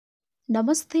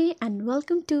Namaste and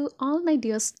welcome to all my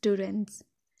dear students.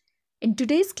 In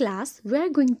today's class, we are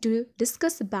going to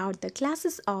discuss about the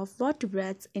classes of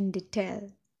vertebrates in detail.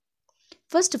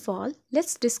 First of all,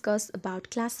 let's discuss about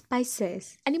class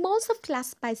Pisces. Animals of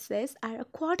class Pisces are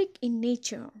aquatic in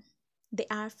nature. They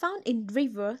are found in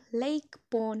river, lake,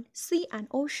 pond, sea and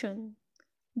ocean.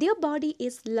 Their body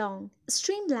is long,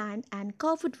 streamlined and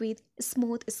covered with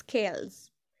smooth scales.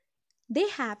 They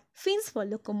have fins for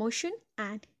locomotion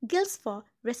and gills for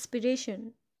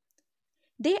respiration.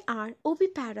 They are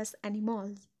oviparous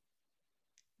animals.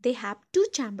 They have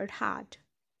two-chambered heart.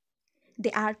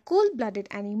 They are cold-blooded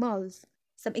animals.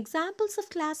 Some examples of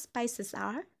class Pisces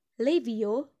are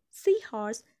Levio,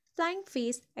 seahorse, flying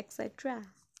fish, etc.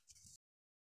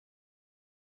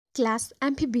 Class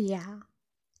Amphibia.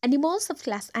 Animals of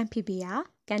class Amphibia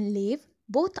can live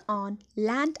both on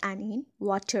land and in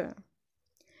water,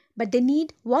 but they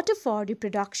need water for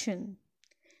reproduction.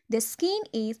 Their skin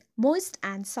is moist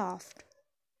and soft.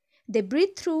 They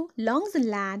breathe through lungs in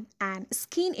land and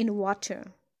skin in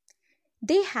water.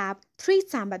 They have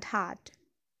three-chambered heart.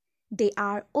 They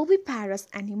are oviparous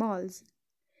animals.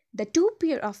 The two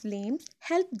pair of limbs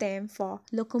help them for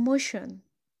locomotion.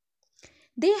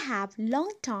 They have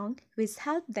long tongue which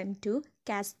help them to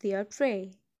catch their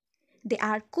prey. They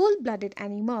are cold-blooded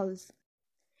animals.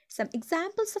 Some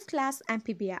examples of class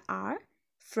Amphibia are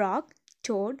frog,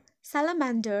 toad,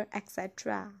 salamander,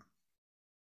 etc.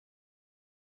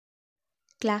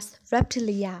 Class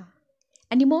Reptilia.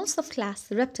 Animals of class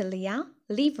Reptilia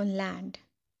live on land.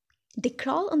 They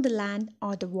crawl on the land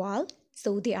or the wall,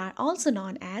 so they are also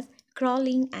known as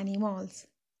crawling animals.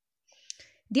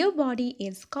 Their body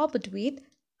is covered with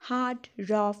hard,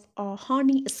 rough or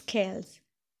horny scales.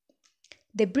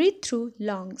 They breathe through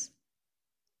lungs.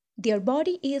 Their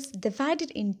body is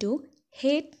divided into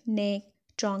head, neck,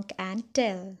 trunk and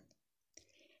tail.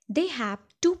 They have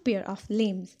two pair of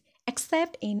limbs,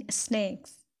 except in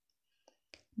snakes.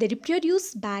 They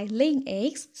reproduce by laying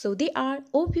eggs, so they are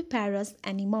oviparous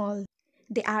animals.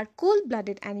 They are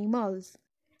cold-blooded animals.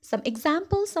 Some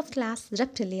examples of class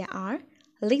Reptilia are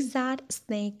lizard,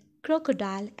 snake,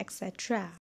 crocodile,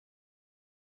 etc.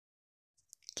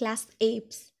 Class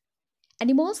Apes.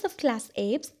 Animals of class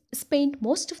Apes spend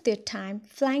most of their time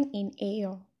flying in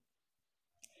air.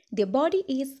 Their body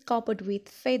is covered with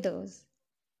feathers.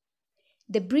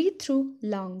 They breathe through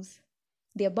lungs.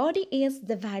 Their body is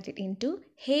divided into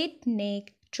head,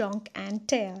 neck, trunk and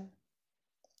tail.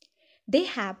 They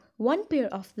have one pair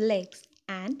of legs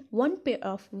and one pair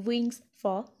of wings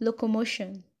for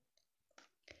locomotion.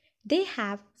 They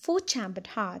have four-chambered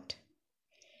heart.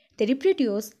 They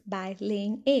reproduce by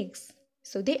laying eggs,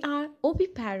 so they are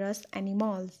oviparous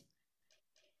animals.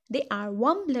 They are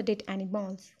warm-blooded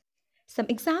animals. Some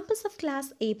examples of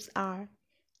class Apes are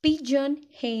pigeon,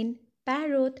 hen,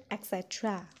 parrot,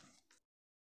 etc.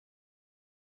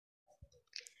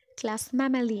 Class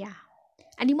Mammalia.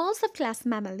 Animals of class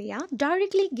Mammalia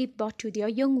directly give birth to their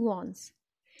young ones.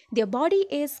 Their body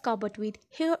is covered with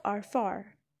hair or fur.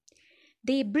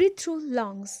 They breathe through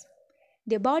lungs.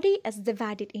 Their body is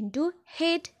divided into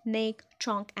head, neck,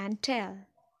 trunk and tail.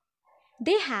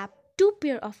 They have two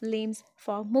pair of limbs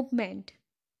for movement.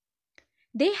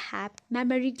 They have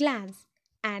mammary glands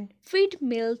and feed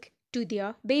milk to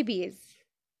their babies.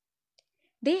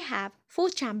 They have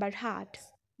four-chambered heart.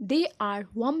 They are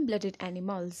warm-blooded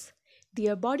animals.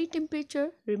 Their body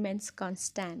temperature remains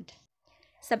constant.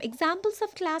 Some examples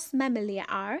of class Mammalia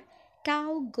are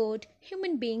cow, goat,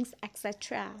 human beings,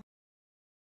 etc.